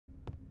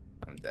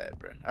dead,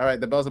 bro. All right,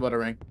 the bell's about to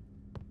ring.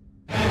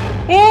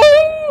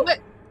 Oh! What?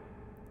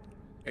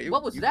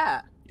 What was you,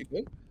 that? You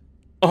good?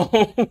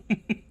 Oh.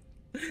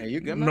 Are you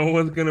good, man? No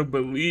one's gonna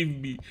believe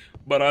me,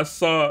 but I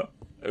saw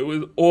it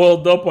was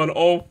oiled up on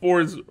all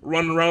fours,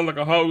 running around like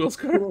a Hot Wheels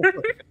car.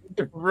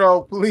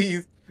 Bro,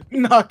 please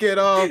knock it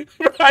off.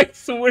 I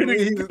swear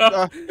Please to God,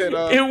 knock it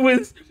off. it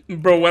was,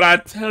 bro. When I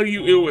tell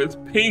you, it was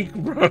pink,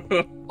 bro.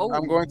 Oh.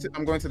 I'm going to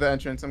the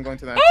entrance. I'm going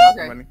to the entrance.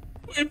 Okay.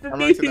 Wait for I'm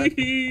running to the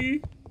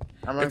me.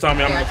 It's to on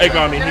me. the It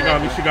got me. He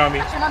got me. She got me.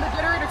 Turn on the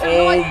generator, turn the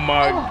Oh light.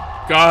 my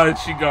God,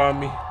 she got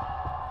me.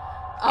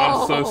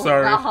 I'm so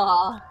sorry.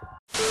 God.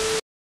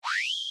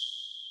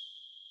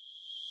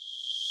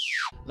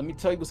 Let me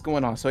tell you what's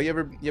going on. So you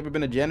ever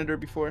been a janitor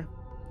before?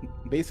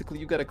 Basically,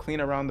 you gotta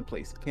clean around the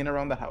place, clean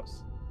around the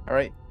house. All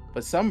right.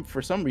 But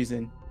for some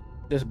reason,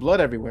 there's blood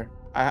everywhere.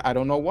 I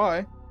don't know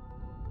why.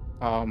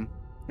 And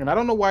I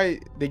don't know why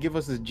they give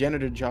us this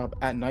janitor job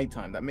at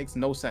nighttime. That makes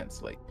no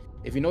sense. Like,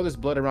 if you know there's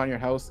blood around your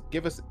house,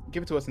 give it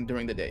to us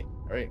during the day.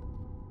 All right.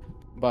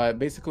 But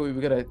basically,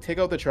 we gotta take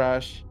out the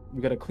trash.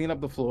 We gotta clean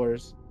up the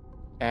floors,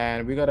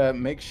 and we gotta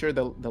make sure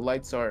the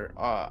lights are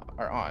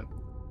on.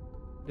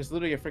 There's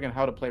literally a freaking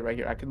how to play right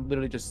here. I could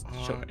literally just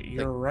show.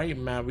 You're right,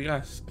 man. We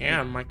got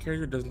scammed. My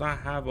character does not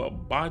have a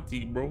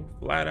body, bro.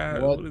 Flat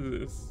ass. What is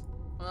this?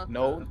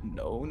 No.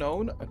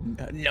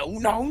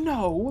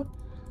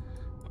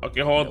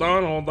 Okay, hold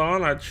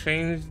on. I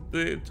changed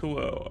it to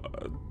a.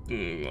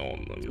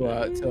 To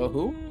a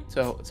who?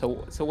 So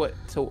what?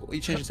 So you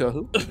changed it to a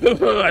who?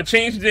 I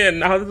changed it.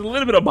 Now there's a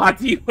little bit of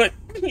body, but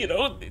you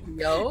know,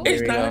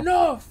 it's not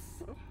enough.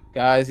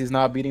 Guys, he's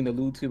not beating the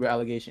VTuber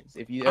allegations.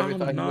 If you ever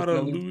thought he was not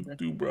a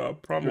VTuber, I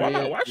promise.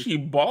 Why is she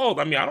bald?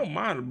 I mean, I don't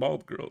mind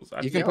bald girls.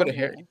 You can put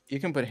hair. You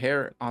can put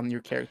hair on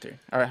your character.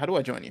 All right, how do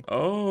I join you?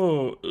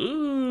 Oh,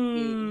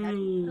 How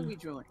do we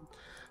join?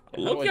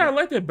 Look, I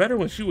liked it better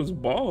when she was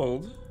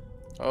bald.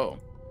 Oh.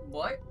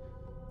 What?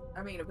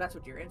 I mean, if that's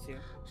what you're into.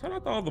 Shout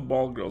out to all the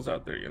bald girls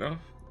out there, you know.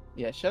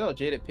 Yeah, shout out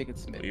Jada Pinkett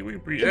Smith. We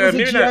maybe not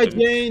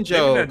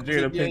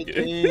Jada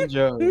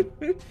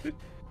Pinkett.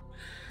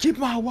 Keep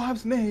my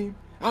wife's name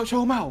out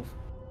your mouth.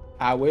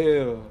 I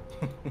will.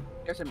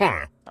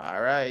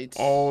 All right.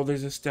 Oh,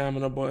 there's a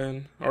stamina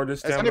button or the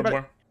stamina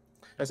bar.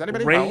 Is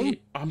anybody Ray, home?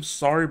 I'm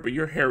sorry, but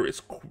your hair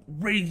is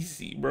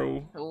crazy,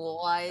 bro.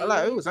 Why?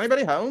 Hello, is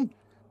anybody home?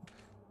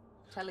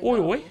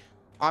 Wait.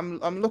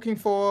 I'm looking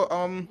for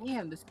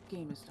Damn, this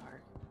game is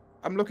dark.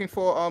 I'm looking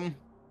for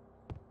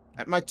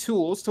my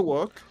tools to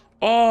work.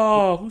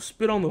 Oh, who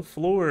spit on the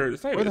floor?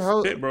 It's not even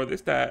spit, bro.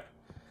 It's that.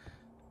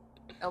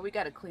 Oh, we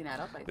gotta clean that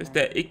up. I think. It's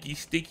that icky,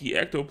 sticky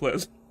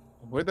ectoplasm.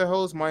 Where the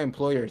hell is my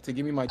employer to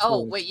give me my tools?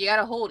 Oh wait, you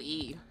gotta hold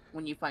E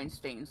when you find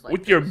stains like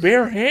with your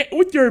bare hand.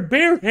 With your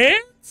bare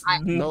hands?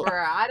 No.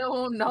 Bruh, I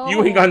don't know.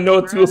 You ain't got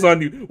no tools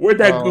on you. Where'd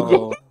that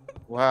Google?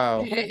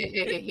 Wow.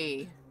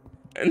 Hey.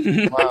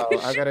 Wow.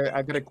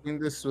 I gotta clean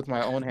this with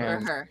my own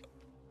hands.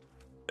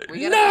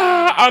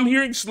 Nah, I'm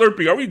hearing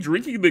slurping. Are we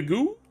drinking the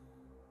goo?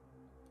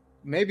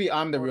 Maybe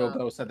I'm the real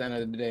ghost at the end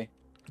of the day.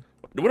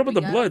 What about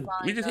the blood?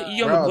 We just hit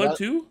E on the blood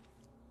too?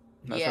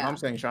 That's what I'm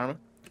saying, Sharma.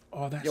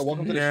 Oh, that's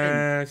welcome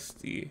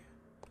nasty.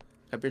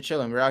 Hope you're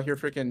chilling. We're out here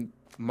freaking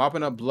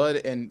mopping up blood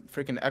and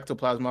freaking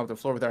ectoplasm off the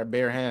floor with our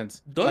bare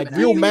hands. Like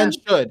real men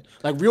should.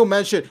 Like real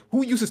men should.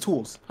 Who uses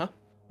tools? Huh?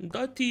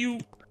 That to you.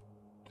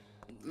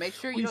 Make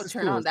sure you don't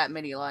turn on that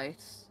many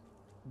lights.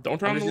 Don't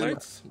turn on the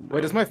lights? Wait,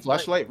 does my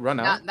flashlight run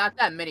out? Not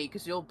that many,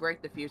 because you'll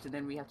break the fuse and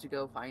then we have to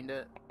go find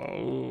it.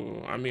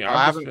 Oh, I mean,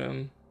 I haven't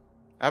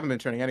been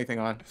turning anything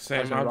on.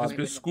 Sam, I've just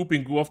been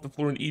scooping goo off the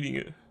floor and eating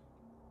it.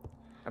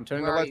 I'm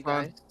turning the lights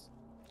on.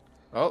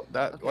 Oh,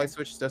 that light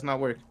switch does not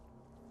work.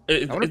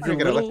 Is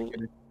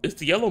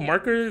the yellow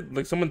marker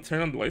like someone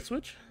turned on the light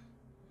switch?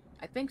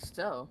 I think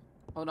so.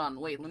 Hold on,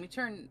 wait, let me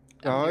turn.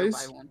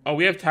 Guys? Oh,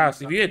 we have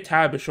tabs. If you hit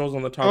tab, it shows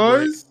on the top.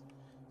 Guys?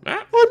 Right.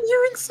 I'm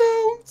hearing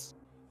sounds.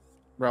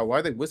 Bro, why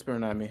are they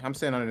whispering at me? I'm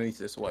standing underneath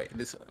this white.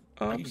 This.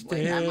 I'm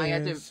standing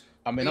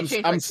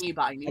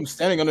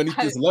underneath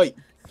this light.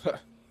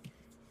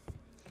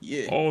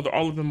 Yeah. Oh, they're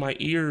all up in my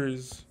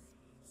ears.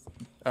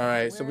 All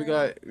right, so we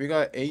got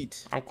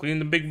 8. I'm cleaning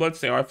the big blood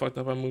stain. Oh, I fucked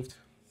up. I moved.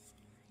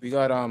 We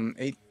got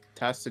 8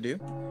 tasks to do.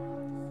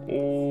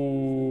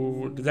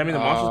 Oh, does that mean the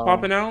monster's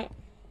popping out?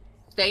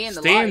 Stay in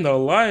the light. Stay in the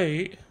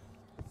light.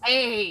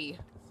 Hey,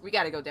 we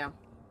gotta go down.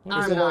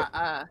 Where's the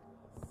light?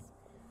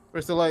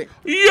 Where's the light?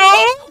 Yo!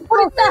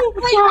 What is that?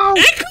 Oh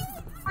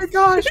my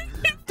gosh!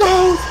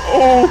 Those!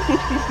 Oh!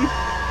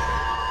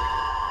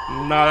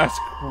 Nah, that's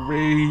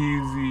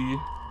crazy.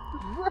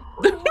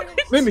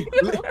 Let me.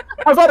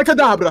 Avada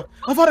Kedavra!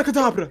 Avada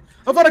Kedavra!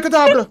 Avada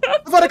Kedavra!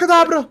 Avada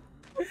Kedavra!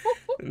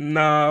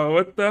 Nah,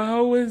 what the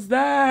hell was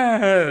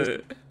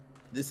that?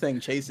 This thing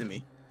chasing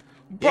me.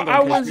 But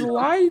I was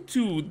lied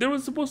to. There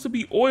was supposed to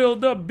be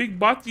oiled up big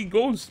body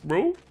ghost,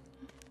 bro.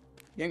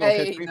 You ain't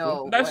gonna catch me.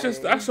 No that's way.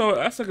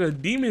 that's like a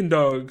demon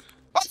dog.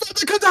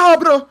 Avada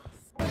Kedavra!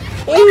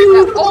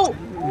 Oh!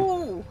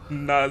 Oh!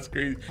 Nah, it's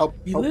crazy. Help,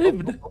 he help,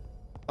 lived.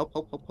 Help,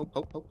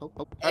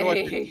 Help. How do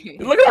I fix Hey.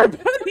 Look at our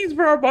bodies,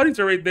 bro. Our bodies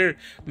are right there.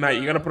 Matt,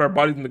 you gotta put our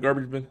bodies in the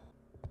garbage bin.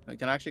 I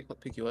can actually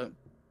pick you up.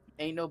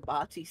 Ain't no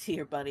botsies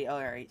here, buddy.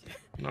 All right.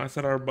 No, I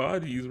said our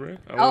bodies, bro.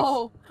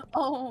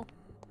 Oh.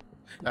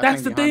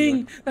 That's the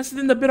thing. That's the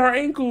thing that bit our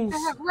ankles.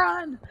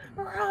 Run.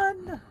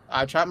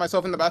 I trapped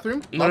myself in the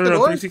bathroom. No, Lock the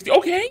door. 360.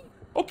 Okay.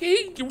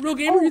 You real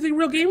gamer? He's a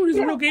real gamer? He's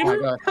a real Oh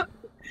gamer? my god.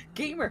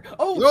 Gamer.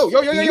 Oh. Yo.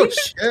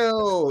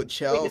 Chill. Wait,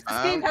 does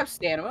this game have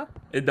stamina?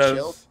 It does.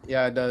 Chill.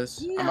 Yeah, it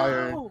does. No. I'm out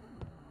here.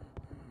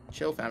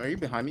 Chill, fam. Are you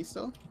behind me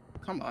still?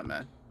 Come on,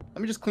 man.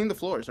 Let me just clean the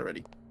floors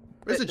already.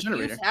 Where's the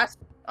generator?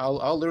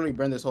 I'll literally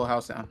burn this whole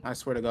house down. I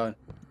swear to God.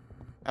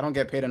 I don't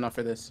get paid enough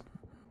for this.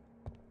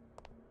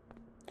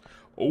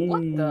 Oh.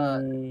 What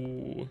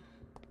the?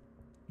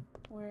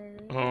 Where?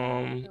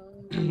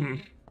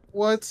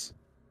 What?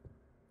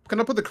 Can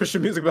I put the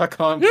Christian music back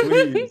on,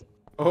 please?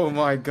 Oh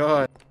my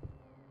God.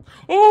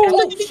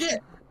 Oh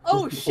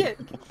shit!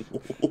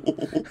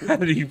 How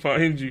did he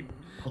find you?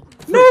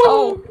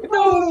 No!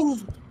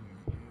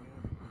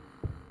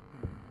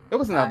 It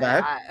wasn't that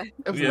bad.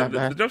 It wasn't that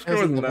bad. The jump scare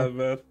wasn't that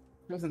bad.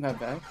 It wasn't that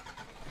bad.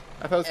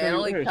 I thought it was It gonna be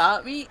only worse.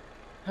 caught me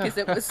because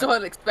it was so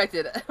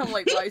unexpected. I'm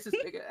like, why is this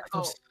big? I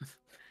thought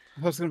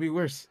it was gonna be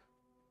worse.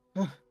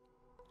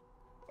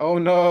 Oh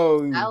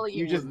no! Allie,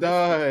 You you just were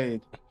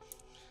died.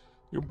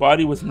 Your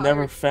body was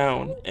never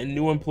found, and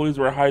new employees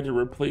were hired to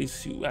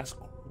replace you. That's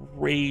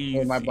crazy.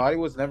 Wait, my body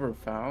was never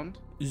found.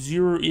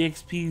 0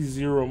 EXP,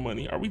 0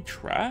 money. Are we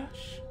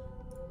trash?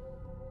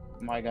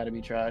 My gotta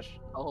be trash.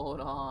 Hold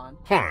on.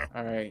 Huh.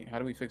 All right, how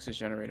do we fix this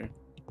generator?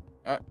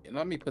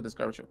 Let me put this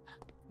garbage up.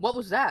 What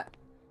was that?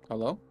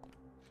 Hello?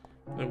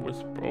 There was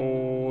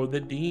the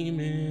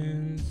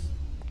demons.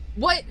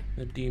 What?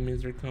 The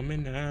demons are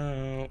coming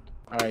out.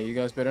 All right, you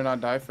guys better not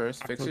die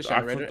first. Fix this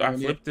generator. I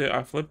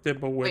flipped it,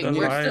 but where Wait, the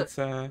lights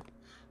at?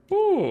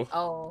 Ooh.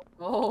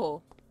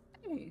 Oh.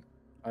 Hey.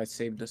 I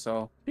saved us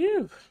all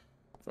Phew.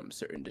 from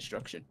certain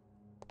destruction.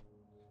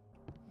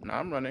 Now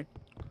I'm running.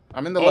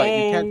 I'm in the light.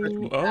 You can't touch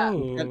me.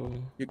 Oh.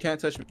 You can't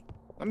touch me.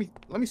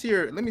 Let me see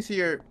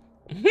your.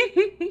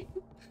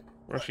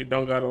 Well, she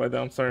don't got it like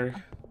that. I'm sorry.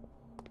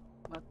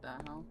 What the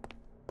hell?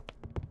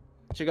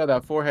 She got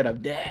that forehead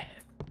of death.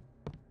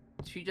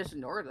 She just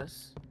ignored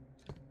us.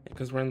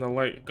 Because we're in the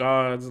light.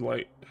 God's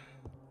light.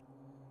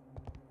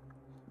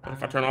 What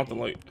if I turn off the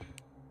light?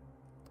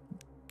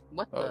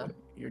 What Oh, the?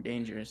 you're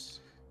dangerous.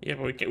 Yeah,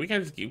 but we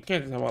can't just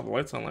have all the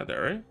lights on like that,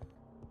 right?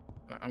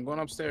 I'm going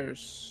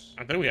upstairs.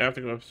 I think we have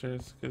to go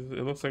upstairs because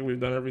it looks like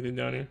we've done everything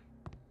down here.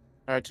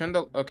 All right, turn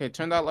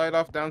that light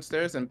off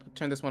downstairs and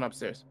turn this one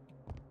upstairs.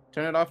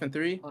 Turn it off in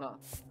 3. Hold on.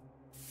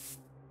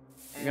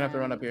 You're gonna have to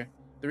run up here.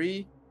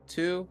 3,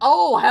 2.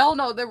 Oh hell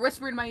no! They're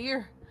whispering in my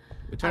ear.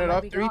 Turn it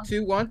off. 3,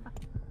 2, 1.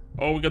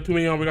 Oh, we got too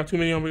many on. We got too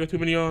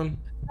many on.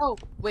 Oh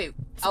wait.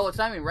 Oh, it's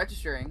not even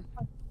registering.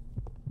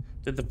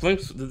 Did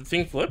the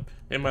thing flip?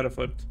 It might have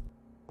flipped.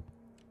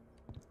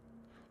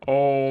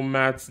 Oh,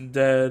 Matt's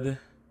dead.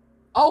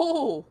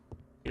 Oh.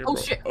 Here, Oh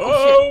bro. shit.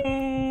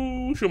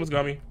 Oh, she almost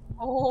got me.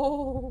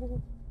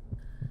 Oh.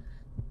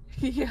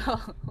 Yeah.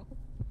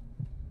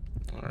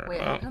 Alright,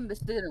 Wait, how come this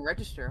didn't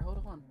register?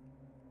 Hold on.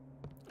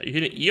 Are you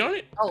hitting E on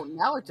it? Oh,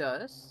 now it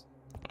does.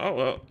 Oh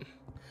well.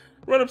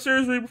 Run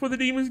upstairs right before the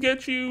demons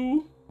get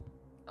you.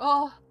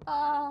 Oh.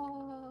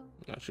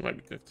 No, she might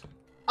be cooked.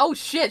 Oh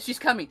shit, she's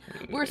coming.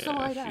 Where's the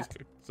light she's at?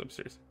 cooked. It's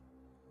upstairs.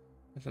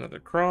 That's another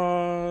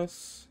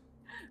cross.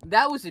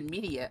 That was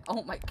immediate.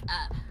 Oh my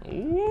god.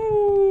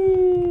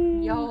 Ooh.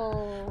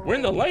 Yo. We're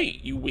in the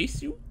light. You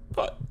waste you.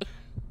 But.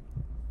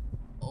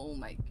 Oh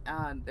my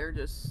god, they're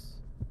just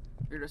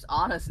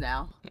on us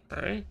now.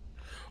 All right.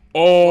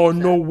 Oh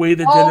no way!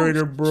 The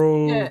generator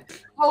broke.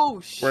 Shit. Oh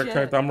shit. We're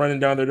cooked. I'm running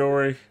down the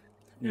doorway.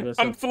 You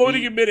I'm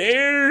floating in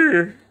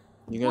midair.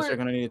 You guys are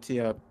gonna need a tee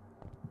up.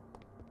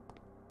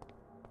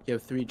 You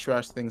have 3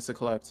 trash things to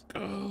collect.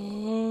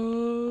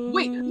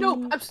 Wait,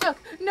 no, I'm stuck.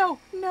 No.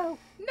 Don't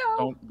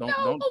Oh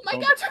my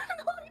god, turn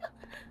the light up.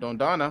 Don't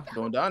die now.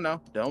 Don't die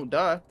now. Don't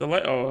die. The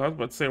light. Oh, I was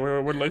about to say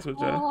where the light switch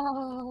at.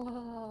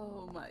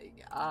 Oh my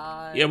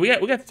god. Yeah, we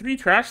got 3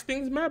 trash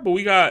things, Matt. But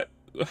we got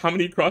how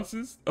many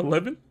crosses?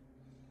 11.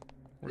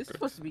 This is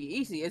supposed to be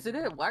easy, isn't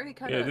it? Why are they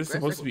kind of? Yeah, this is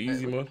supposed to be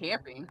easy mode.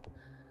 Camping.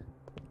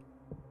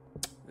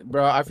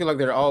 Bro, I feel like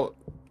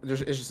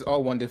it's just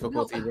all one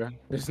difficulty, bro.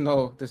 There's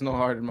no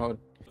hard mode.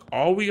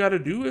 All we gotta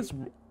do is,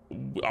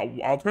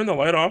 I'll turn the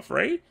light off,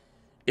 right?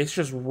 It's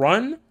just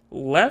run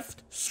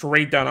left,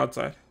 straight down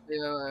outside.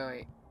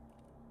 Wait.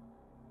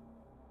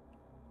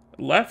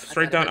 Left,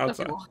 straight down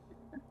outside.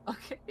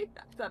 Okay, I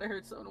thought I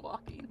heard someone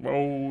walking.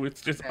 Oh,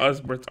 it's just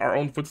us, but it's our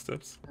own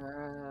footsteps.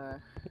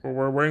 I'm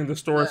We're wearing the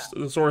store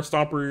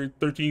Stomper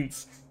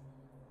 13s.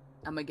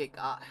 gonna get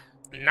got.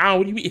 Now,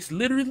 what do you mean? It's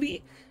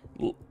literally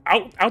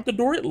out the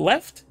door,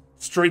 left,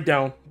 straight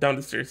down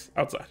the stairs,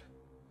 outside.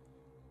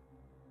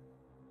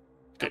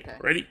 Okay,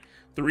 ready?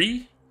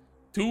 3,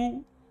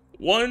 2,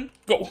 1,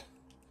 go.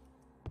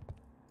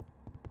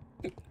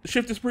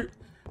 Shift the sprint.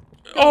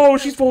 Oh,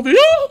 she's folded.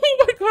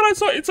 Oh my god, I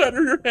saw inside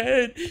of your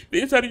head.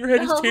 The inside of your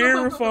head is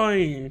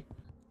terrifying.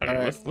 Okay,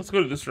 Alright. let's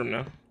go to this room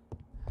now.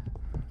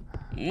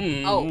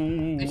 Oh,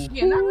 is she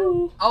in that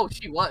room? Oh,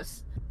 she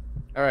was.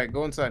 All right,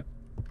 go inside.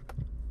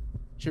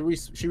 She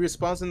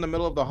respawns in the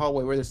middle of the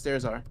hallway where the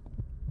stairs are.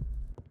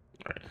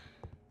 Alright.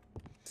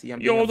 See, I'm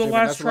Yo, being the observant.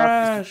 last That's a lot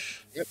of-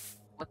 trash. Yep.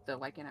 What the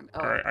like? Oh,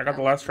 Alright, I got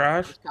the last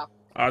trash.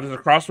 There's a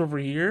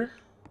crossover here,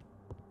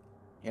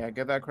 Yeah,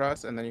 get that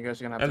cross, and then you guys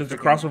are gonna have and to. there's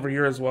a pick it. crossover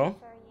here as well.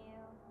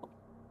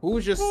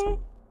 Who's just Oh.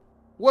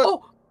 what?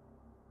 Oh,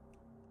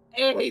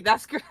 hey,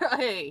 that's great.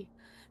 Hey,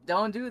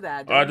 don't do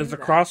that. There's a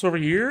crossover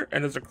here,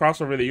 and there's a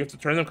crossover that you have to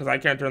turn them because I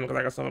can't turn them because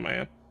I got some in my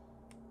hand.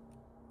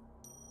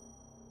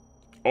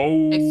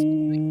 Oh.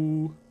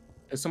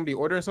 Is somebody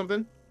ordering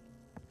something?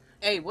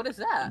 Hey, what is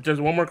that?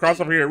 There's one more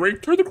crossover here. Ray,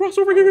 turn the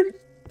crossover here.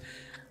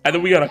 And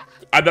then we gotta.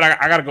 I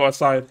gotta go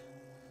outside.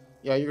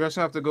 Yeah, you're gonna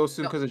have to go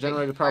soon because the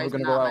generator's probably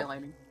gonna go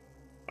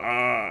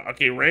out.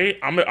 Okay, Ray.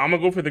 I'm gonna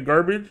go for the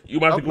garbage. You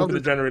might have to go for the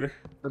generator.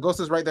 The ghost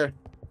is right there.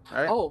 All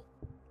right. Oh,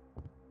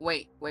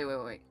 wait.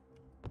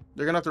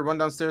 You're gonna have to run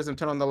downstairs and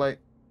turn on the light.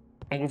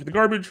 I'm going for the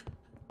garbage.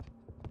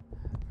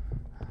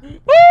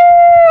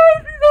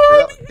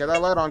 Get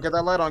that light on. Get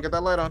that light on. Get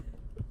that light on.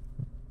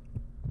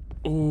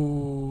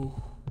 Ooh.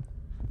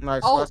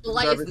 Nice. Oh, Last the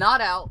light is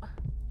not out.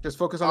 Just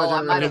focus on the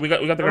generator. Okay, we got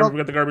the garbage. We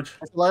got the garbage.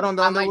 Is the light on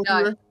down there with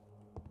die. you?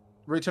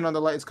 Ray, turn on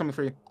the light. It's coming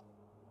for you.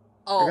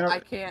 Oh, gonna- I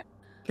can't.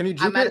 Can you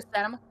juke I'm out of it?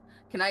 stamina.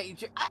 Can I?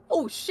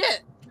 Oh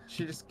shit!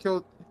 She just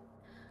killed.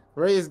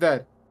 Ray is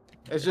dead.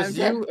 It's just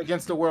I'm you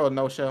against the world.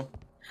 No show.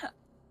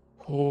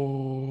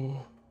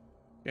 Oh.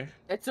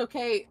 It's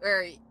okay.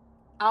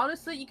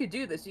 Honestly, you could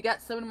do this. You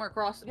got 7 more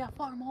crosses. Yeah,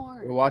 4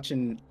 more. We're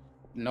watching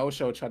No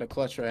Show try to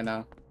clutch right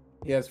now.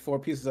 He has 4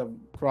 pieces of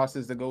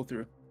crosses to go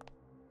through.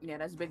 Yeah,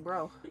 that's big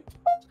bro.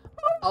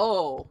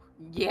 Oh,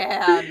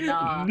 yeah,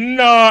 nah.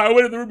 Nah, I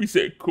went in the room. He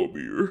said, "Come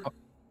here."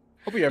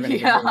 Hope you're having a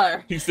good day.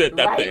 Yeah. He said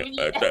that Right?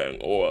 thing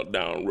all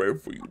down ready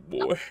for you,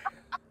 boy.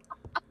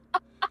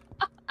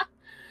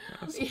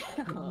 That's Yeah.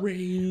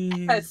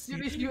 crazy. As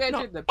soon as you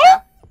entered the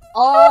path.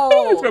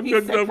 Oh, Cooked he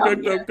said,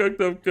 "Come here." up.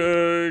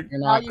 You're Now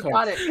not you cooked.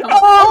 got it. Come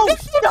Oh,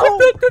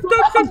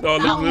 on. no,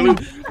 No.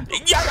 literally.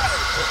 Yeah.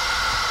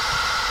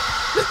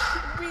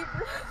 We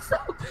were so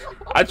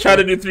I tried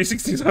to do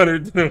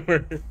 31600. Didn't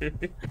work.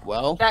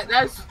 Well, that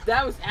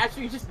was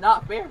actually just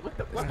not fair. What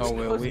the fuck? Oh, was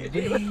will supposed we? to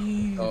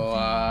do?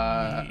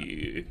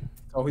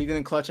 so he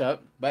didn't clutch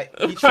up, but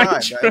he I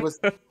tried. tried.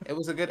 It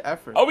was a good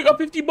effort. Oh, we got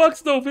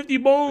 $50 though. 50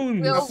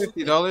 bones. Will,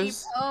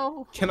 $50?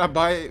 Oh, Can I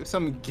buy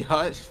some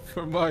yacht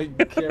for my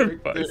character?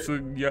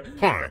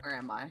 where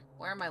am I?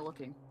 Where am I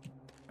looking?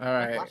 All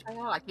My right. flashlight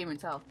out? I can't even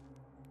tell.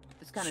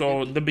 It's kind of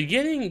So the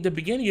beginning,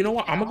 you know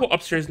what? I'm gonna go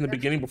upstairs in the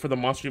beginning before the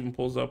monster even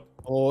pulls up.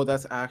 Oh,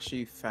 that's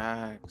actually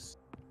facts.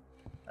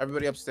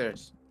 Everybody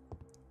upstairs.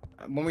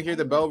 When we hear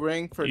the bell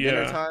ring for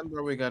dinner Yeah. time,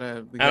 bro, we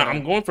gotta. And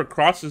I'm going for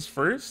crosses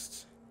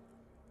first.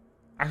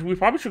 Actually, we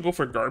probably should go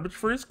for garbage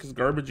first, because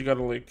garbage you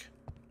gotta like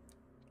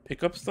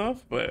pick up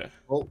stuff. But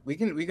Well, we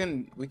can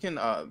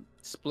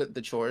split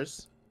the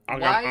chores. Why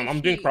I'm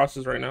is doing she-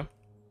 crosses right now.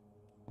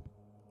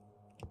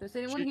 Does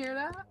anyone hear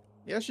that?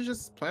 Yeah, she's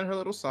just playing her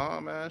little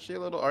song, man. She a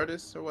little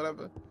artist or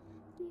whatever.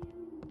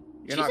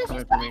 You're She not said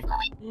coming she's for me.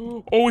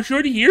 playing Oh, is she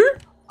already here?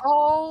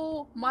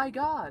 Oh my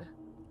god.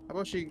 How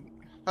about she?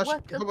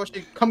 What the- How about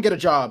she come get a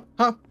job?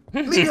 Huh?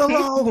 Leave me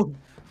alone.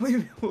 Leave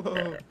me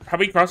alone. How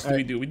many crosses did we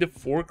Alright. do? We did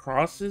 4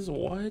 crosses.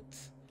 What?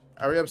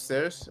 Are we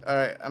upstairs? All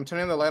right, I'm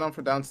turning the light on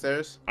for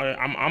downstairs.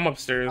 I'm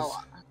upstairs.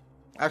 Oh,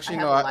 Actually,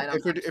 have no. the light on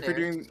If you're upstairs.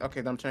 doing okay,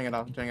 then I'm turning it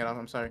off. I'm turning it off.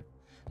 I'm sorry.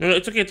 No,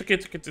 it's okay.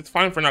 It's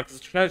fine for now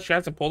because she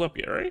hasn't pulled up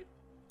yet, right?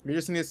 We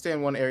just need to stay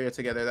in one area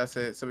together. That's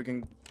it, so we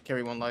can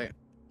carry one light.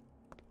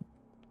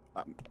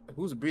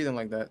 Who's breathing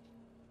like that?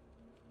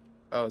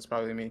 Oh, it's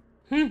probably me.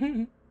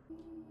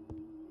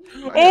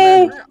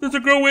 Oh, there's a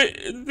girl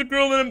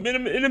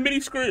in a mini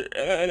skirt,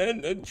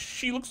 and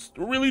she looks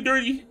really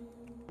dirty.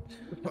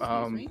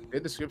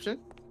 Good description.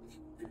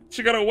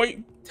 She got a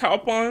white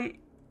top on,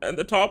 and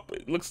the top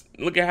looks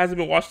like it hasn't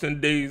been washed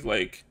in days.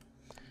 Like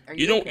are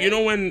you know, okay? you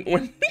know when.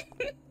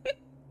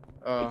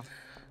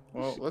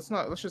 Well, let's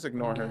just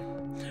ignore her.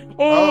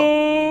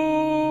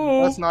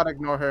 Oh. Let's not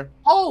ignore her.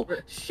 Oh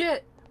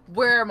shit!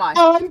 Where am I?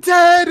 I'm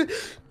dead.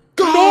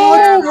 No,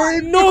 God,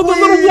 save no, the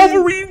queen! little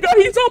Wolverine guy,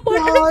 he's on my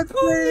God,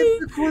 ankles. save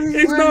the queen!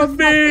 It's Where not the fuck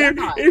fair. am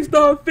I? It's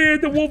not fair.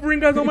 The Wolverine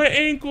guy's on my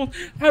ankles.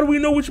 How do we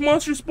know which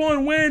monster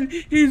spawned when?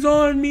 He's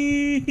on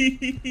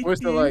me. Where's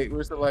the light?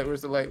 Where's the light?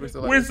 Where's the light? Where's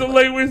the light? Where's the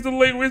light? Where's the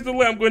light? Where's the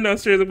light? I'm going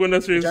downstairs. I'm going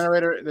downstairs.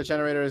 The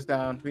generator is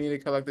down. We need to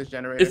collect this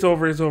generator. It's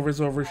over. It's over.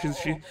 It's over.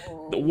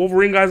 The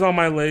Wolverine guy's on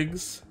my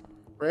legs.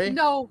 Ray,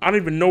 No, I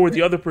don't even know where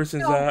the other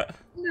person's No. at.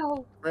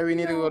 no. Ray, we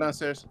need to No. go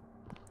downstairs.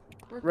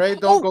 Ray,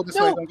 don't go this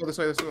way. Don't go this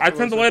way. Let's go I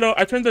turned the light on.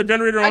 I turned the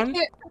generator I on.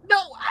 can't.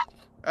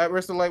 No.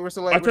 Where's the light? Where's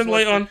the light? I turned the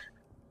light on.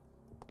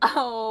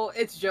 Oh,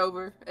 it's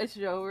Jover. It's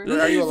Jover.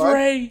 Are you Live, alive?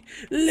 Ray.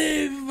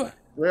 Live.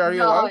 Ray, are you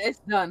no, alive? it's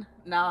done.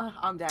 Nah,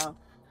 I'm down.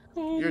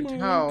 Oh You're my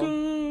down.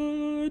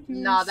 goodness.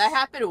 Nah, that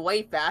happened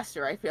way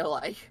faster. I feel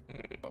like.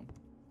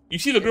 You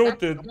see the Is girl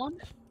that with the someone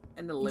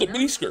in the the living mini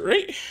room? skirt,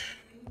 right?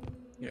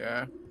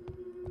 Yeah.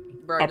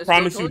 Bro, I just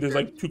promise go you, there's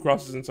towards like 2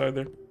 crosses inside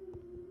there. her.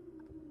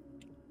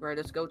 Bro,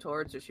 just go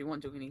towards her. She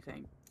won't do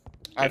anything.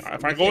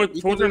 If I go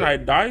towards her and I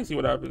die, see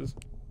what happens.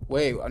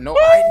 Wait, no,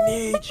 I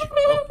need you.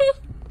 Oh,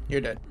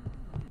 you're dead.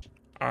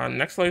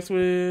 Next light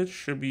switch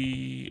should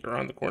be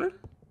around the corner.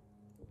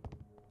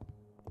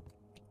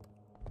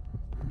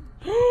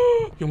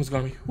 You almost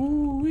got me.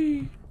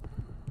 Ooh-wee.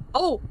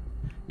 Oh,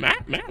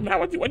 Matt,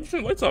 why'd you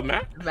turn the lights off,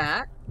 Matt?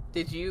 Matt,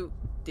 did you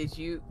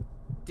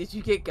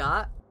get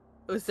got?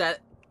 Was that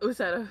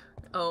a?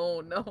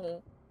 Oh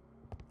no.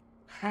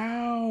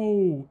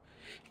 How?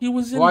 He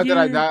was in Why here. did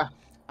I die?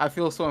 I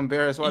feel so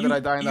embarrassed. Why did I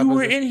die in that You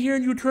were position? in here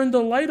and you turned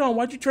the light on.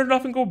 Why'd you turn it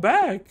off and go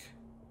back?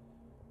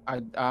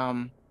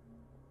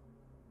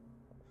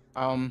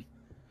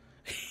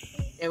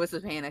 It was a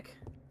panic.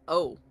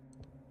 Oh.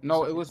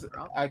 No, it was.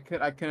 I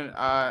couldn't.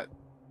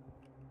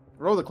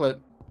 Roll the clip.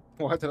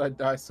 Why did I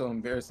die so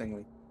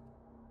embarrassingly?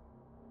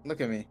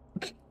 Look at me.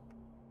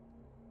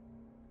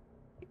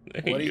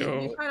 Hey, What do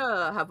yo. You kind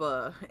of have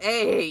a.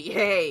 Hey.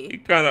 He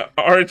kind of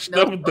arched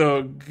No. up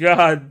though.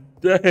 God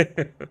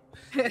damn.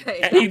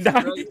 And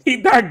he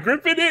not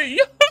gripping it.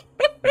 Yo.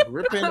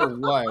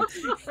 Gripping what?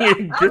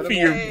 He gripping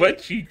your Okay. butt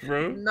cheek,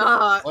 bro.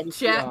 Nah, What is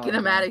Shaq, get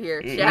him out of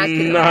here. Shaq, get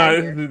him Nah, out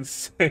of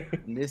this here. is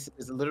insane. This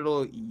is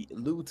literal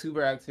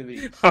YouTuber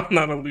activity. I'm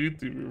not a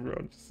YouTuber, bro.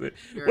 I'm just saying.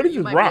 Sure, What is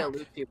you this might rock?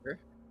 be a YouTuber.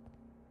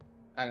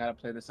 I gotta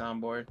play the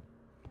soundboard.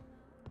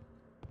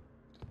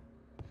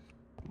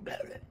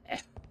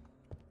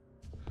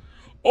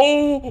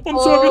 Oh, I'm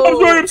sorry.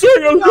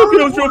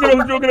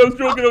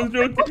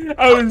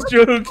 I was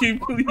joking.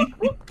 Please.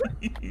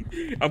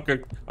 I'm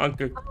cooked.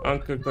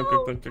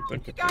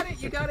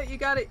 You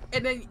got it.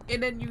 And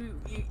then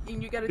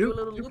you gotta do a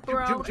little loop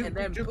around, and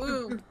then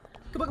boom.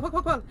 Come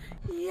on.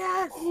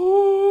 Yes.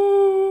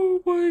 Oh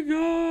my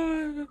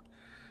god.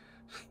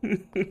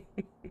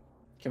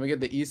 Can we get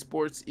the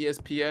esports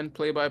ESPN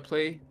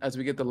play-by-play as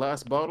we get the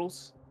last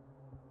bottles?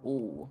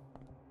 Ooh.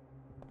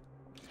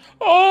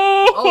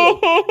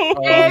 Oh.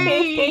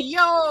 Hey, yo.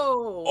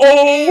 Oh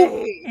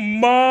Hey.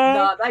 my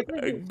Nah, that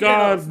gave me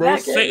god, chills. bro.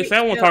 That gave Say me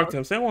I won't talk to chills.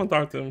 him. Say I won't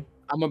talk to him.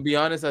 I'm gonna be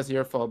honest, that's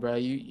your fault, bro.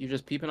 You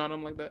just peeping on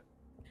him like that?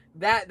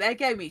 That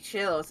gave me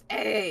chills.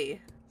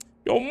 Hey.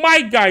 Yo,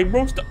 my guy,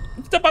 bro.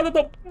 Step out of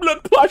the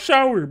blood clot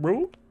shower,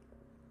 bro.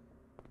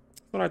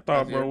 That's what I thought,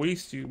 That's bro. your-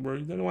 Waste you, bro.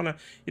 You don't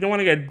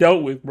wanna get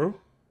dealt with, bro.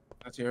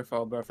 That's your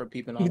fault, bro, for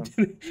peeping on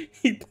him.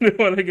 He didn't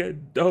want to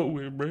get dealt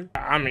with, bro.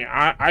 I mean,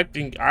 I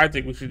think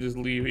we should just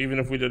leave, even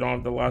if we don't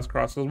have the last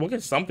cross, because we'll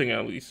get something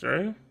at least,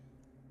 right?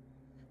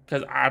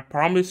 Because I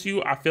promise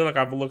you, I feel like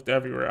I've looked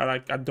everywhere. I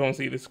don't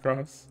see this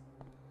cross.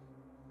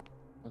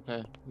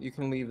 Okay, you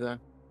can leave then.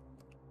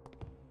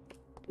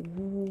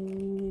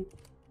 Ooh.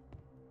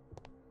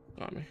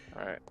 Got me.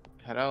 All right,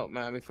 head out,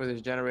 man, before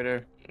this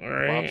generator. All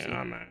right, Bobsy.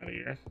 I'm out of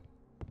here.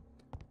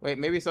 Wait,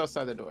 maybe it's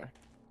outside the door.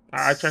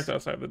 I checked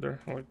outside the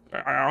door. Like,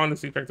 I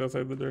honestly checked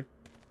outside the door.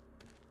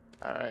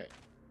 All right.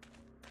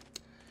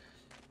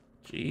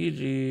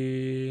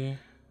 GG.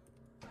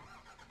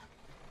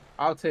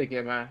 I'll take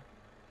it, man.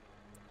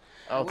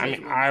 I'll I take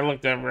mean, it. I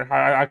looked everywhere.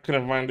 I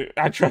couldn't find it.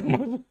 I tried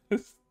my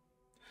best.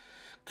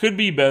 Could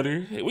be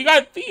better. We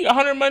got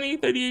 100 money,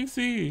 30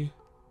 AC.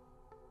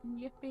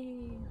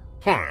 Yippee.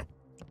 Huh.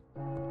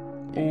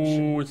 You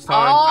should- Ooh, it's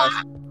time.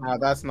 Oh, No,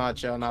 that's not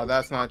chill. No,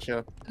 that's not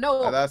chill.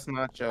 no. No, that's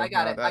not chill. I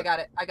got No, it. that- I got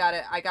it.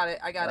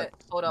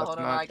 Hold on. that's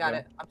I got not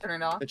it. I'm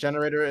turning it off. The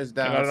generator is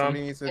got down. it on.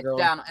 Somebody needs to It's go.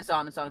 down. It's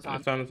on. It's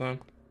on.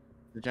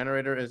 The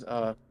generator is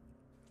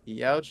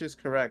Youch is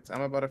correct.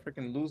 I'm about to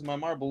freaking lose my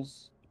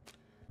marbles.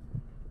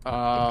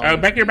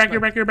 Back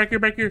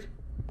here.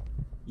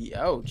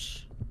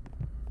 Youch.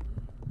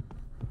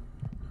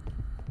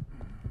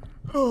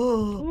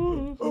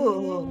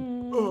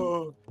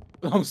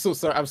 I'm so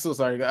sorry. I'm so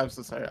sorry. I'm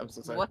so sorry.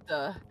 What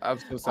the? I'm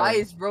so Why sorry.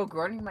 is bro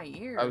grunting my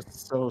ear? I'm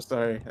so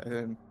sorry.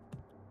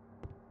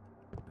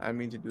 I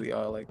mean to do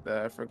y'all like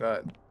that. I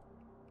forgot.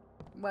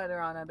 Whether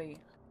on a be.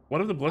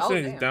 What if the blessing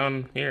is damn.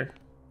 down here?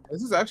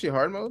 This is actually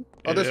hard mode.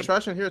 Oh, there's Yep.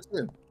 trash in here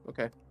too.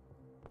 Okay.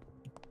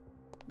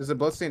 There's a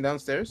bloodstain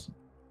downstairs.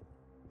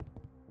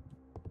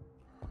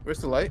 Where's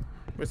the light?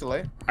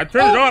 I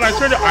turned it on.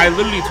 I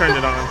literally turned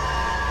it on.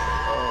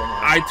 Oh,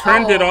 I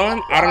turned it Oh on.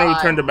 my I don't know who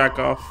God. turned it back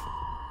off.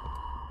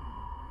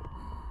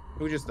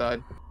 who just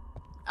died?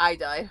 I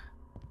died.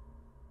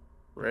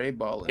 Ray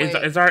Ballin. Wait.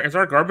 Is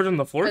our garbage on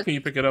the floor? Can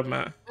you pick it up,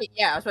 Matt? Wait,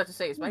 yeah, I was about to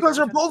say. Is my You guys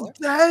are girlfriend both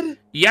dead.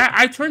 Yeah,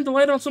 I turned the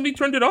light on. Somebody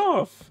turned it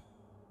off.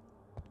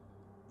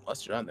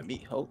 Mustard on the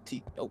meat. Ho,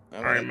 tea. Oh,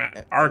 All right,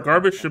 Matt. Our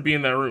garbage should be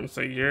in that room,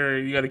 so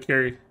you got to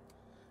carry.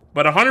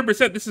 But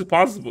 100%, this is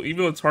possible,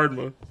 even though it's hard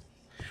mode.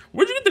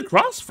 Where'd you get the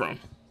cross from?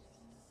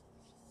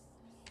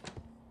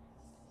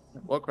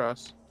 What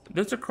cross?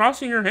 There's a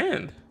cross in your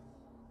hand.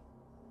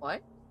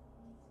 What?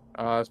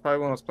 It's probably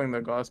when I was playing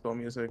the gospel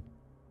music.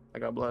 I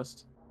got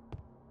blessed.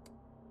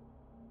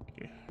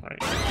 Right.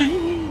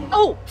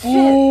 Oh shit!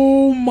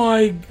 Oh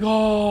my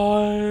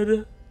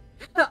god.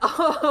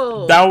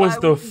 Oh. That was why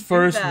the would you do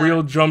first that?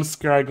 real jump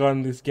scare I got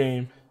in this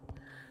game.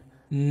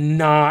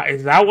 Nah,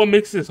 is that what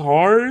makes this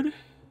hard?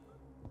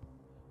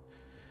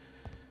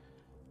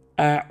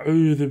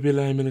 أعوذ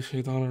بالله من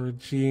الشيطان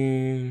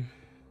الرجيم.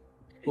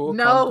 Cool,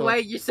 No calm, way,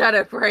 you said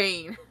a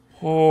brain.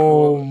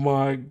 Oh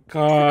my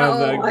god, Oh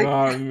that my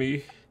got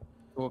me.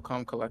 cool,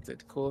 calm,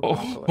 collected. Cool,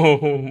 calm, collected.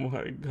 Oh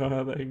my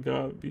god, that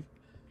got me.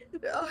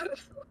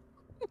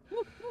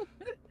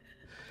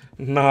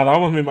 Nah, that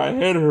one made my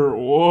head hurt.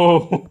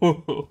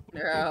 Whoa.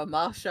 Yeah,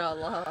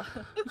 mashallah.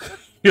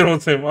 You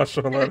don't say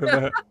mashallah to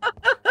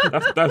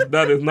that.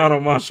 That is not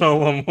a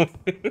mashallah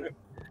moment.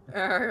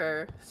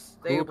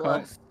 Stay Cool, calm,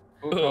 blessed.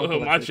 cool, calm,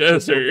 collected. My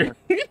chest hurt.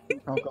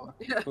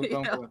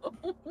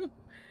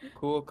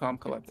 Cool, calm,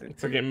 collected.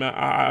 It's okay, Matt.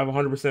 I have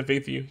 100%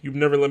 faith in you. You've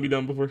never let me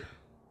down before.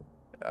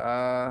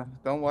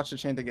 Don't watch the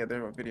chain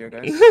together video,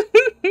 guys.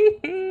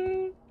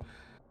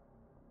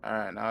 All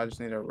right, now I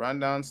just need to run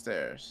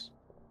downstairs.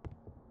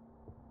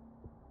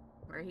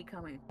 Where are he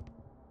coming?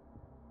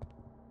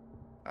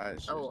 Up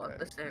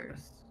the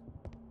stairs.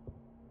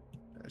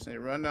 I just need to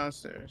run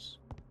downstairs.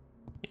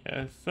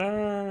 Yes,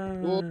 sir.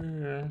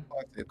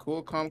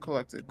 Cool, calm,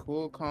 collected.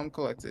 Cool, calm,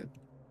 collected.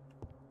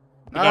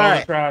 You got all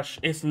the trash.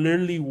 It's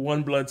literally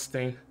one blood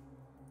stain.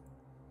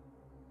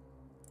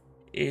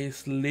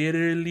 It's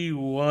literally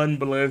one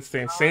blood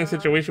stain. Same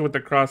situation with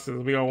the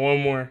crosses. We got one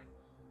more.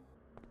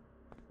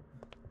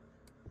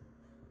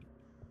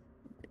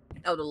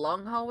 Oh, the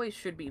long hallway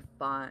should be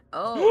fine.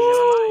 Oh,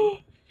 never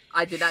mind.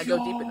 I did not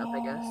go deep enough, I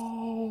guess.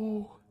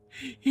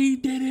 He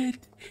did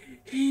it.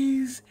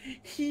 He's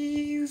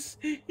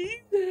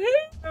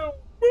there.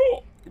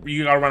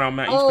 You gotta run out,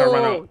 Matt. You just gotta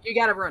run out. You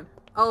gotta run.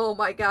 Oh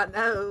my god,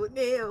 no.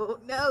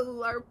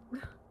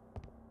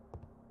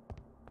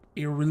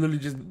 You're literally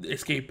just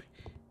escape.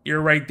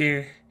 You're right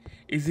there.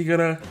 Is he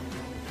gonna?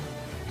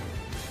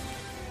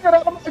 Get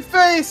out of my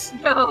face!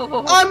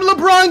 No. I'm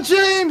LeBron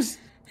James!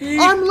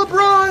 I'm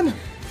LeBron!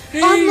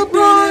 I'm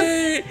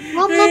LeBron!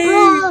 I'm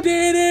LeBron!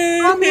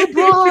 I'm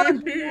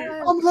LeBron!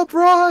 I'm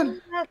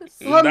LeBron!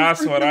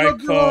 That's what I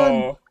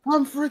call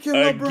I'm freaking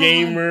a LeBron.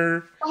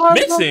 Gamer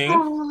missing.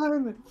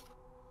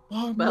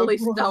 But at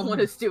least someone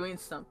is doing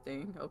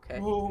something. Okay.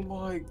 Oh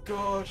my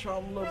gosh,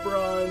 I'm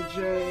LeBron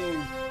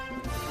James.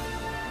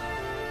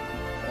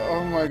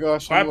 Oh my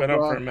gosh, Clap it up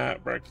for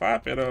Matt, bro.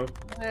 Clap it up.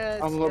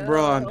 I'm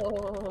LeBron.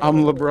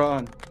 I'm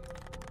LeBron.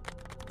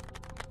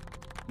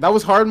 That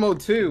was hard mode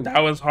too. That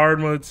was hard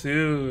mode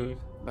too.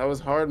 That was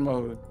hard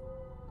mode.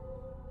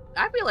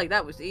 I feel like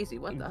that was easy.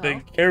 What the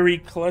hell? Carry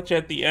clutch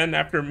at the end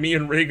after me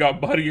and Ray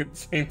got body at the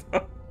same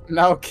time.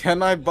 Now,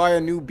 can I buy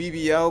a new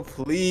BBL,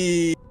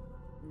 please?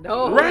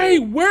 No. Ray,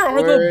 where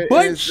are the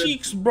butt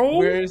cheeks, bro?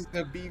 Where's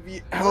the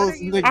BBLs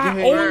in the game?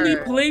 I only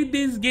played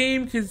this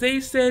game because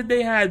they said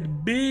they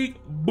had big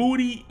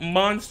booty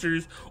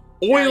monsters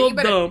oiled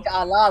up.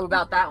 I love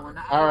about that one.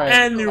 All right.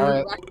 And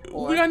all right.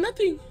 we got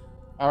nothing.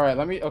 All right,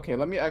 let me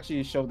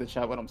actually show the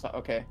chat what I'm saying.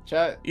 Okay,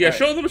 chat. Yeah, right.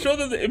 show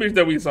them the image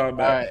that we saw. All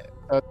right,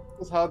 so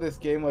this is how this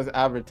game was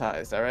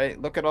advertised. All right,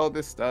 look at all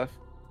this stuff.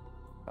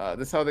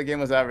 This is how the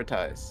game was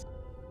advertised.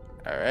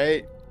 All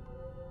right.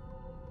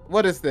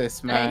 What is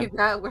this, man?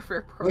 What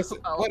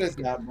is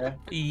that, man?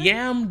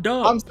 Yammed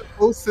up. I'm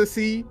supposed to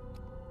see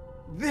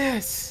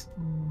this,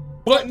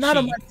 but none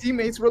of my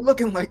teammates were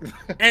looking like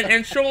that.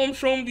 And show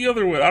them the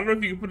other one. I don't know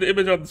if you can put the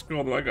image on the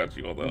screen. Though I got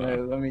you. Hold on. Right,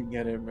 let me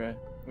get it, bro.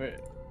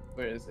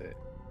 Where is it?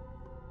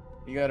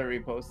 You gotta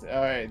repost it.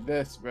 All right,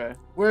 this, bro.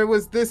 Where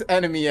was this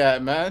enemy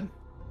at, man?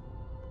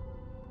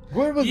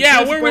 Where was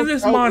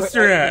this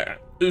monster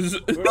at?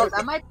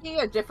 That might be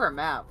a different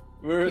map.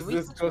 Where is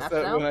this ghost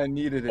at when I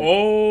needed it?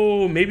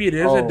 Oh, maybe it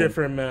is a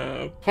different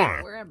map.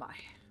 Where am I?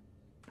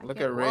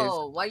 Look at Ray's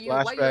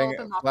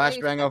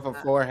flashbang off a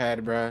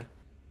forehead, bro.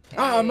 Hey.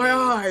 Ah, my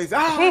eyes!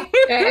 Ah!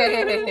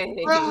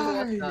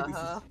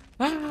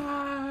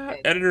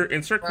 Editor,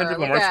 insert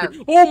content on my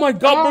screen. Oh my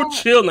god, bro,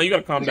 chill. Now you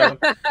gotta calm down.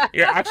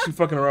 You're actually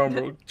fucking around,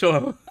 bro. Chill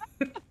out.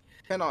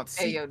 Cannot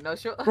see. Hey, yo, no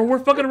show. Bro, we're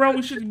fucking around.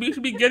 We should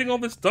be getting all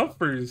this stuff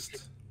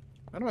first.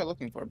 What am I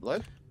looking for?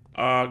 Blood?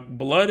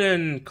 Blood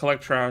and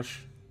collect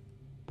trash.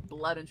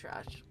 Blood and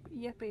trash.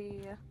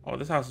 Yippee. Oh,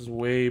 this house is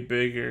way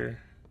bigger.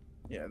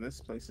 Yeah, this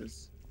place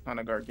is kind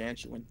of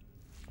gargantuan.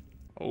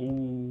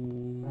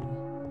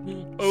 Oh.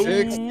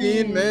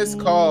 16 missed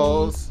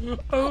calls.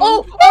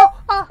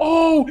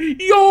 Oh,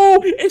 yo,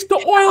 it's the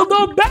oiled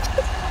up bat.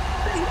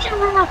 She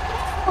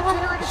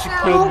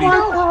killed me.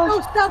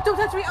 No, stop, don't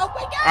touch me. Oh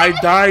my god. I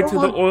died to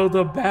the oiled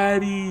up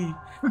baddie.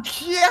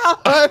 Yeah.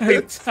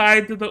 I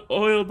died to the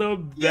oiled up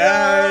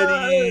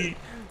baddie.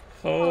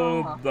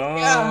 Hold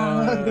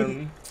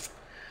on.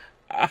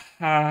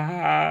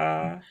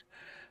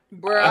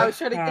 Bro, I was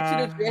trying to get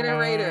you the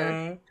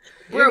generator.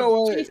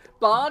 Bro, she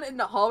spawned in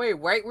the hallway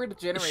right where the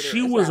generator is.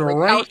 She was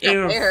right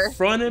in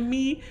front of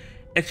me,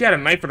 and she had a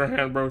knife in her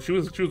hand, bro. She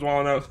was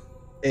wilding out.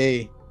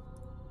 Hey.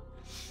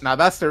 Now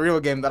that's the real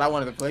game that I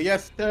wanted to play.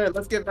 Yes, sir.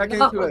 Let's get back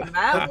into it.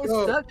 Matt was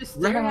stuck just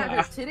staring at her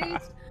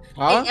titties.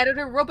 Huh? Hey,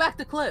 editor, roll back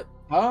the clip.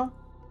 Huh?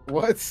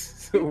 What?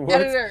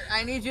 Editor,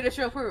 I need you to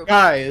show proof.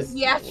 Guys.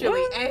 Yeah,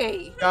 actually,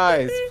 hey.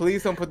 Guys,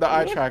 please don't put the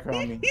eye tracker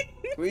on me.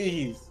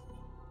 Please.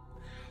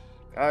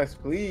 Guys,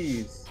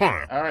 please.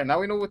 Huh. All right, now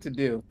we know what to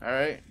do. All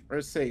right,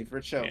 we're safe.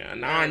 We're chill. Yeah,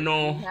 now I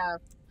know. We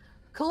have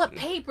collect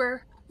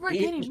paper. We're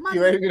getting You money.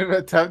 ready to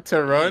attempt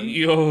to run?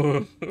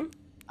 Yo.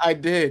 I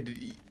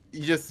did.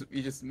 You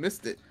just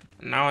missed it.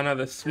 Now I know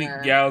the sweet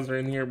gals are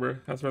in here, bro.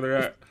 That's where they're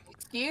at.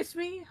 Excuse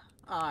me?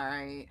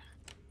 Alright.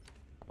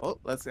 Well,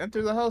 let's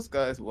enter the house,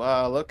 guys.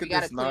 Wow, look at We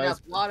gotta this clean nice. up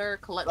water,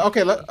 collect.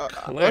 Okay, Collect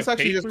let's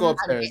actually just go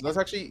papers?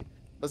 upstairs.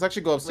 Let's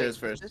actually go upstairs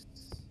first.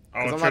 Oh,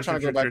 I'm not trying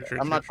to go back.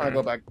 I'm not trying to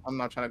go back. I'm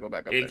not trying to go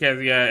back up there.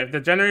 Because yeah, if the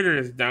generator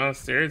is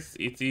downstairs,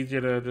 it's easier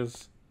to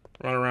just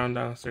run around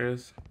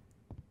downstairs.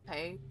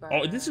 Paper.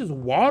 Oh, this is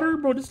water,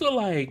 bro. This look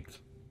like.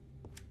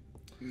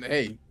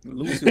 Hey,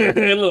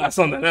 It look like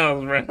something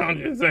else, bro. I'm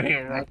just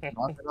saying, bro. Knock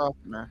it off,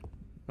 man.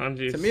 I'm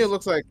just. To me, it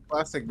looks like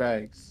plastic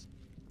bags.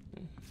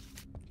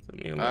 To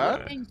me, it look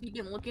like- Things you've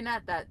been looking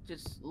at that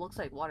just looks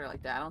like water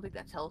like that. I don't think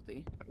that's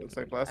healthy. It looks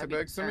like plastic That'd be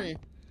bags to me.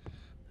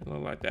 It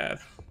look like that.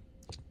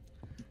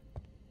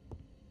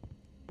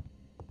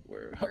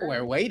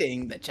 We're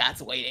waiting. The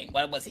chat's waiting.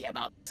 What was he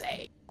about to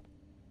say?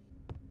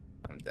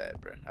 I'm dead,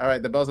 bro. All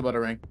right, the bell's about to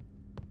ring.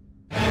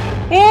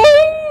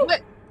 Oh!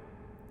 What?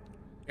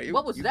 Hey,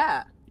 What was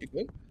that? You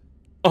good?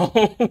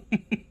 Oh.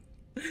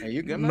 Hey,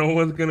 you good, No man?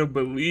 one's gonna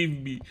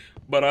believe me,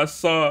 but I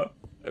saw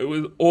it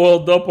was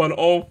oiled up on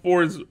all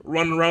fours,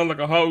 running around like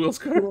a Hot Wheels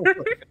car.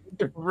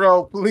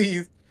 Bro,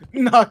 please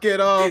knock it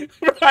off.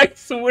 I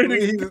swear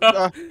Please to God,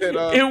 knock it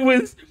off. it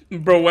was,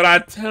 bro. When I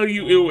tell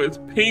you, it was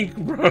pink,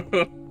 bro.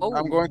 Oh,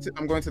 I'm going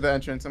to the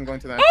entrance. I'm going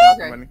to the Oh!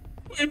 entrance. I'm running.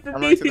 Wait for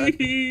I'm right to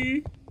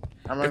me.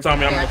 I'm running It's on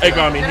me. Yeah, It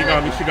got me. He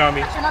got me. She got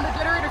me. turn on the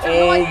generator. Turn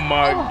the Oh light.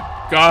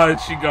 my God,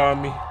 she got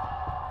me.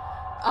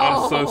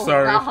 I'm so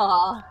sorry.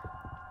 Nah.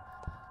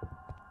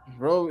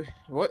 Bro,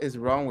 what is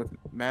wrong with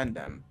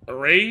Mandem?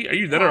 Ray, are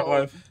you dead or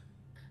alive?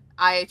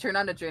 I turned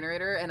on the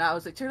generator and I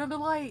was like, turn on the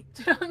light.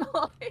 Turn on the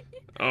light.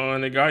 Oh,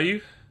 and it got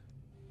you?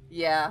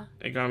 Yeah.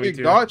 It got me It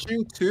too. got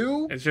you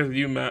too? It's just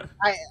you, Matt.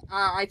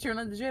 I turned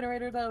on the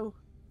generator though.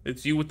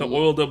 It's you with the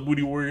oiled up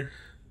booty warrior.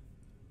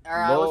 Or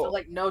I was Lord.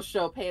 like no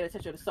show paying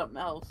attention to something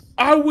else.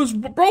 I was,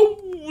 bro.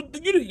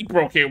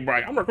 Bro, okay,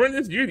 right. I'm recording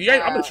this. I'm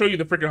gonna show you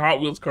the freaking Hot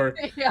Wheels car,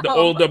 Yo. the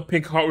oiled up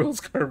pink Hot Wheels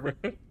car, bro.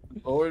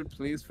 Lord,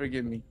 please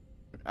forgive me.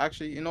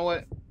 Actually, you know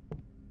what?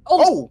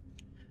 Oh!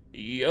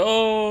 Yo.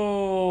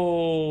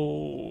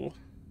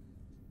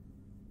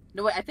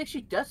 No wait, I think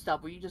she does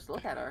stop when you just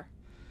look at her.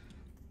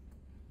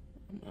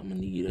 I'm gonna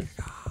need it.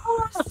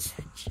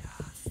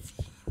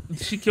 Did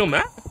she kill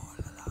Matt?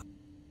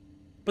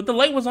 But the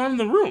light was on in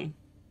the room.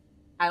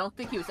 I don't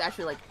think he was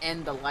actually like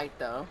in the light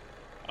though.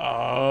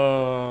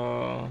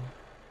 Oh.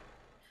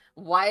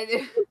 Why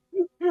did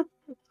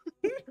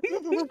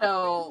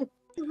So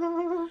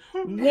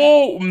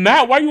Whoa,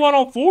 Matt, why are you on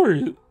all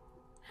fours?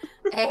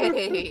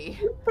 hey.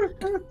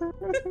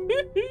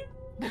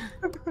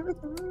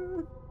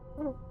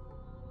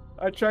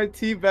 I tried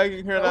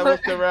teabagging her and I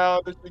looked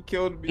around and she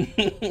killed me.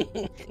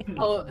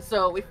 Oh,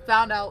 so we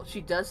found out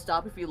she does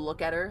stop if you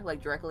look at her,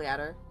 like directly at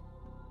her.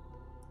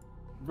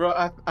 Bro,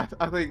 I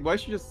like, why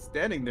is she just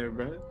standing there,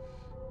 bro?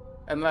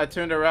 And then I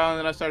turned around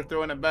and I started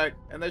throwing it back.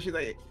 And then she's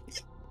like,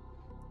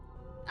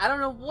 I don't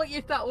know what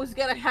you thought was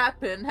gonna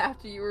happen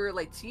after you were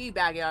like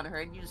teabagging on her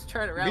and you just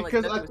turned around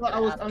because like I nothing thought I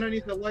gonna was happen.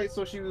 underneath the light,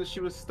 so she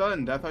was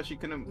stunned. I thought she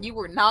couldn't. You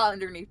were not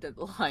underneath the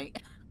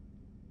light.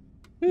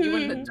 You were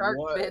in the dark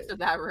What? bits of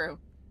that room.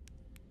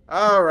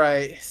 All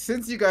right,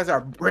 since you guys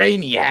are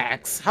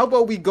brainiacs, how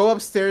about we go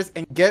upstairs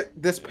and get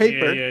this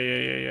paper?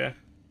 Yeah.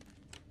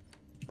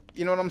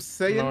 You know what I'm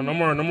saying? No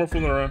more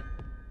fooling around.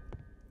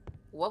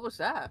 What was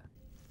that?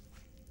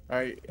 All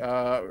right,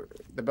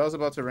 the bell's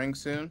about to ring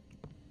soon.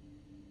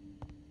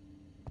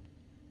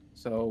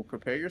 So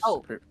prepare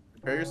yourself. Oh.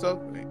 Prepare yourself.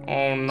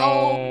 Oh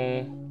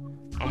no.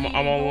 I'm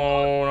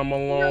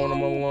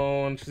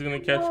alone. She's gonna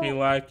catch me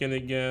lacking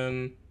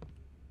again.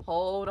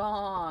 Hold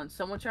on.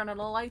 Someone turn on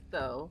the light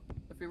though.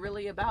 If you're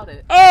really about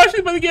it. Oh, she's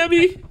about to get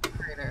me.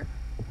 Generator.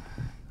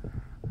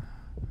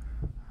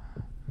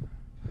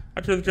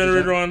 I turned the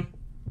generator on.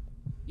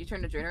 You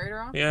turned the generator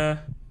on? Yeah.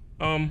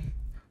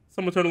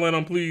 Someone turn the light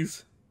on,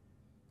 please.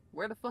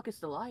 Where the fuck is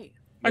the light?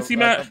 I see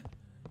Matt.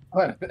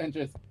 And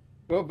just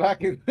go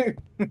back and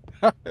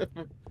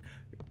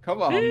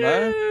come on,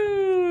 man.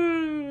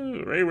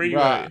 Ray, you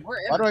Bruh, at?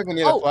 why do I even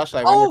need a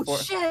flashlight? when Oh you're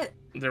for- shit!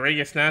 Did Ray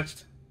get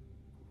snatched?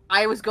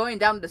 I was going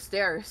down the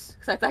stairs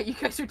because I thought you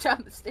guys were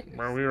down the stairs.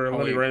 Bro, we were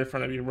literally right in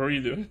front of you. What were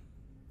you doing?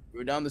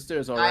 We're down the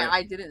stairs, all right.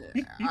 I didn't.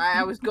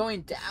 I was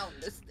going down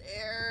the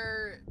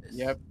stairs.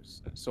 Yep.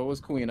 So was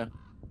Queena.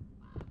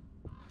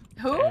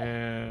 Who?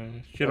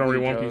 And she don't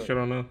really want these. She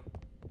don't know.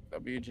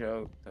 W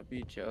joke.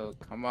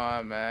 Come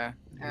on, man.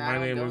 My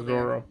name is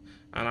Zoro,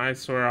 and I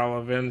swear I'll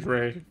avenge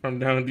Ray from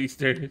down these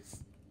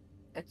stairs.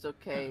 It's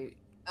okay.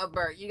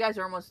 Bert, you guys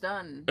are almost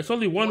done. It's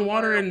only one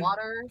water and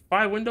water.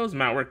 5 windows.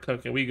 Matt, we're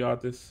cooking. We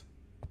got this.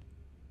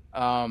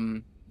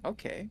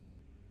 Okay.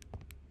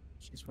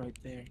 She's right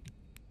there.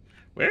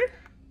 Where?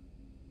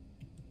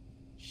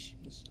 She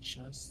was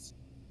just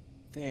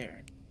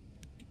there.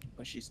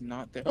 But she's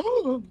not there.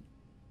 Oh!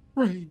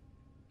 Ray!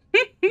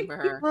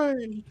 Bruh,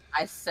 Right.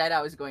 I said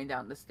I was going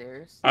down the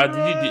stairs.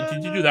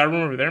 Did you do that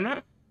room over there,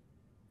 Matt?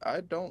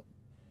 I don't.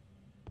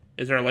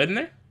 Is there a light in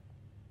there?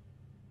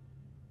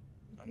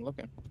 I'm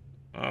looking.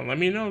 Let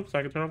me know so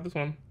I can turn off this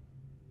one.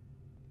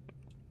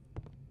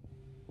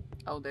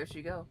 Oh, there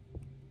she go.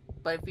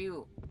 But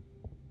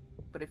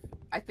if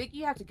I think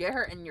you have to get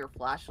her in your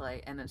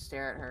flashlight and then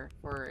stare at her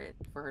for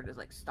her to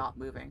like stop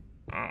moving.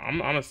 I'm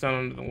gonna stand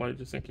under the light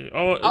just in case.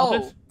 Oh,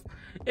 Oh,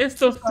 it's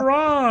the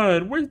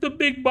fraud. Where's the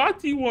big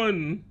body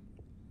one?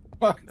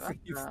 Why is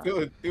he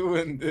still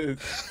doing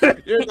this?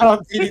 You're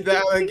not beating the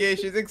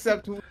allegations,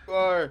 except who you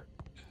are.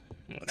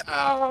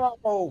 No.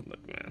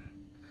 Look, man.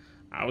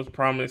 I was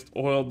promised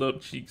oiled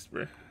up cheeks,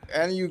 bro.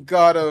 And you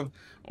gotta.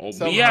 Oh,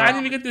 somehow. yeah, I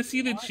didn't even get to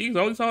see the cheeks. I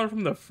only saw her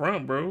from the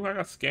front, bro. I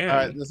got scammed. All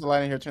right, there's a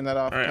light in here. Turn that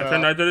off. All right, I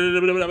Turn turned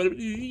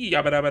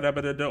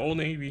it the Old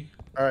Navy.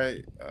 All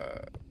right.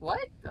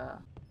 what the?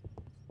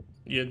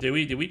 Yeah, did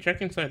we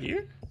check inside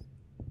here?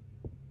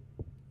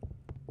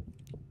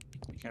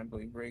 I can't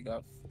believe Ray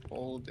got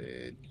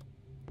folded.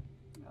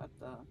 What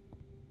the?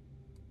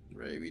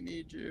 Ray, we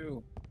need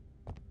you.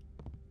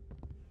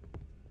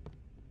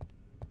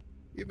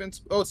 Even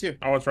oh, it's here.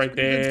 Oh, it's right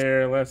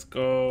there. Let's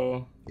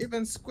go.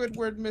 Even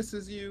Squidward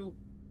misses you.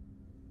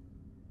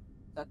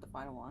 Is that the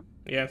final one?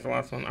 Yeah, it's the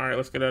last one. All right,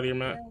 let's get out of here,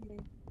 Matt.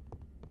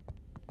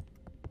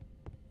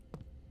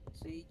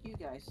 See, you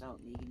guys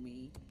don't need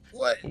me.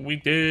 What? We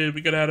did.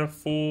 We could have had a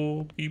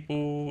full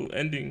people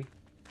ending.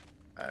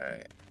 All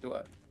right. Do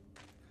what?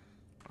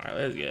 All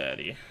right, let's get out of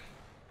here.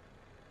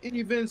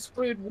 Even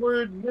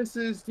Squidward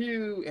misses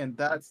you, and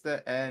that's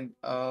the end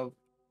of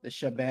the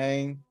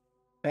shebang.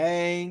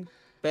 Bang,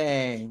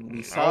 bang.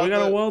 We saw. We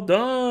got a well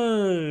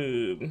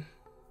done.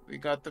 We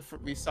got the.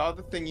 We saw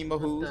the thingy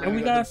mahoos, And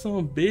we got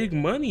some big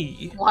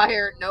money. Why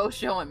are No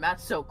Show and Matt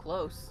so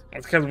close?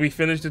 It's because we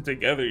finished it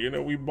together. You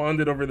know, we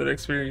bonded over that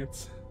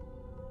experience.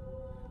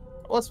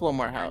 What's one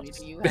more I mean,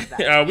 house? you have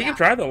that. We can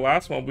try the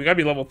last one. We gotta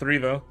be level 3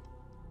 though.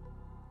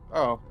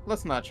 Oh,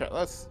 let's not try.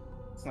 Let's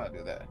not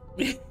do that.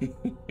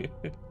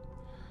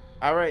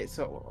 All right.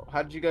 So,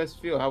 how did you guys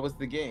feel? How was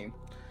the game?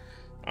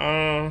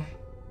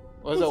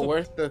 Was it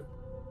worth the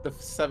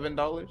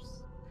 $7?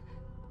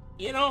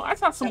 You know, I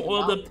saw some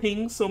oiled up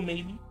things, so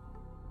maybe.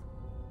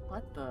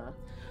 What the?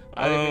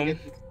 I didn't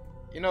get to,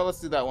 you know, let's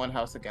do that one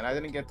house again. I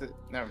didn't get to.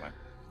 Never mind.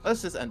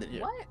 Let's just end it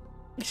here. What?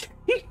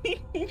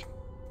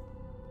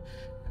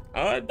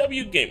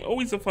 W game.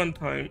 Always a fun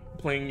time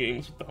playing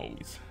games with the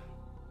homies.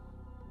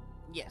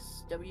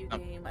 Yes, W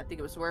game. I think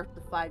it was worth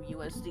the $5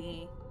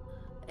 USD.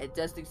 It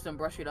does need some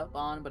brushing up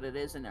on, but it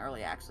is in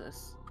early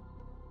access.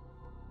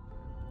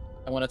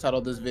 I want to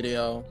title this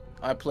video.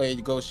 I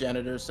played Ghost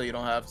Janitor, so you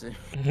don't have to.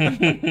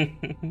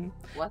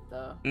 What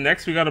the?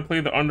 Next, we gotta play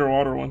the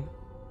underwater one.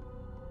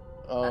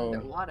 Oh,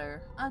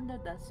 Underwater. Under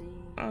the sea.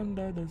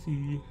 Under the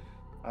sea.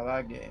 I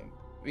like game.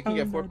 We can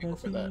get 4 people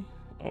for that.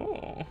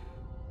 Oh.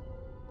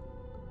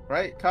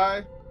 Right,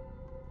 Kai?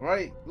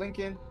 Right,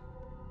 Lincoln?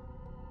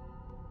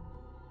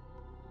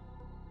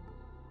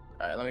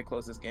 Alright, let me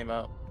close this game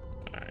out.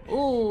 Alright.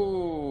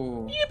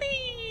 Ooh!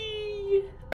 Yippee!